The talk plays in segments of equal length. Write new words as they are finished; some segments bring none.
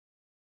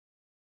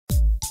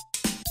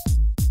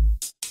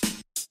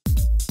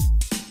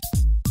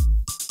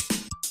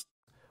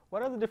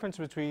what are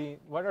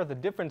the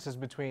differences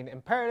between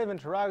imperative,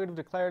 interrogative,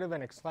 declarative,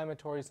 and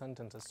exclamatory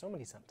sentences? So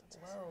many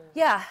sentences. Whoa.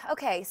 Yeah,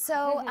 okay,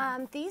 so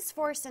these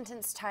 4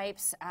 sentence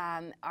types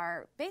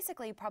are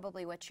basically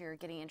probably what you're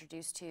getting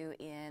introduced to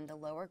in the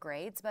lower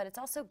grades, but it's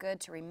also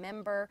good to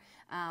remember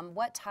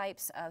what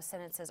types of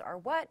sentences are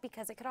what,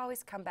 because it could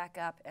always come back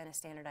up in a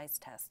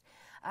standardized test.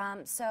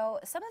 So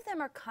some of them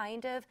are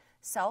kind of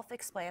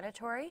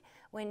self-explanatory.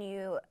 When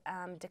you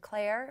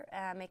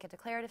make a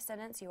declarative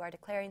sentence, you are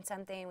declaring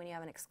something. When you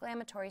have an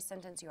exclamatory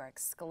sentence, you are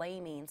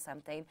exclaiming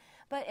something.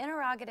 But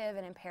interrogative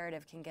and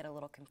imperative can get a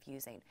little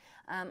confusing.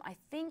 I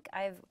think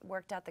I've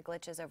worked out the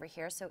glitches over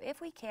here. So if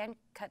we can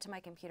cut to my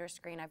computer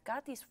screen, I've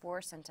got these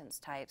 4 sentence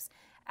types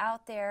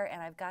out there,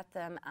 and I've got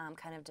them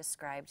kind of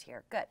described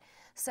here. Good.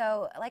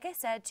 So like I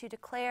said, to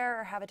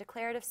declare or have a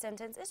declarative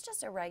sentence, it's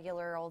just a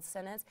regular old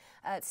sentence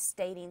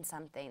stating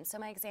something. So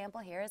my example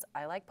here is,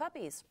 I like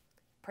puppies.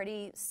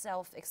 Pretty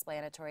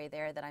self-explanatory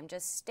there, that I'm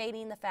just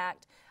stating the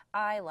fact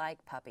I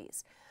like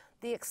puppies.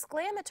 The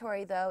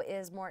exclamatory, though,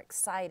 is more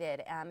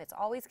excited. It's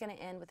always going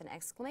to end with an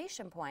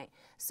exclamation point.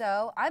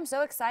 So, I'm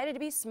so excited to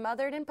be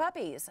smothered in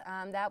puppies.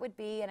 That would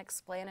be an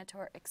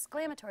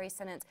exclamatory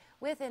sentence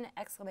with an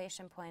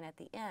exclamation point at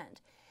the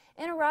end.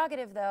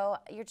 Interrogative, though,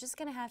 you're just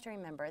going to have to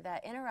remember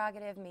that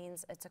interrogative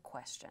means it's a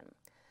question.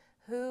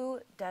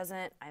 Who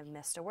doesn't, I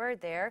missed a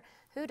word there,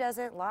 who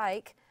doesn't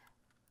like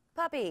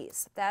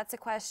puppies? That's a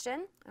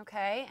question,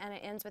 okay, and it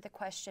ends with a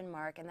question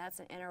mark, and that's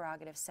an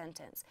interrogative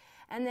sentence.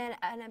 And then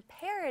an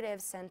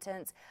imperative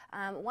sentence,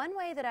 one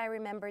way that I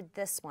remembered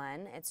this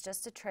one, it's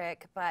just a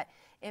trick, but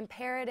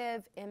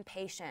imperative,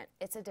 impatient,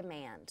 it's a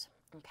demand,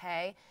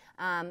 okay?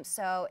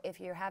 So if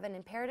you have an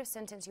imperative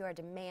sentence, you are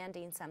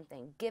demanding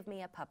something. Give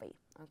me a puppy,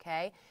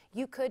 okay?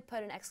 You could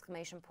put an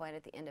exclamation point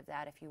at the end of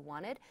that if you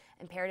wanted.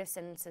 Imperative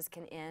sentences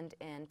can end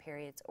in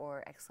periods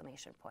or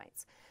exclamation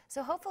points.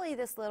 So hopefully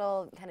this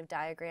little kind of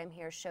diagram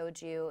here showed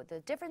you the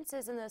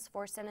differences in those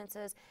 4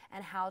 sentences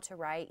and how to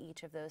write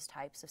each of those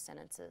types of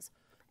sentences.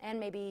 And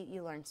maybe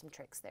you learned some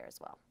tricks there as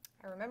well.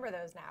 I remember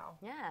those now.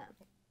 Yeah,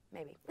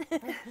 maybe.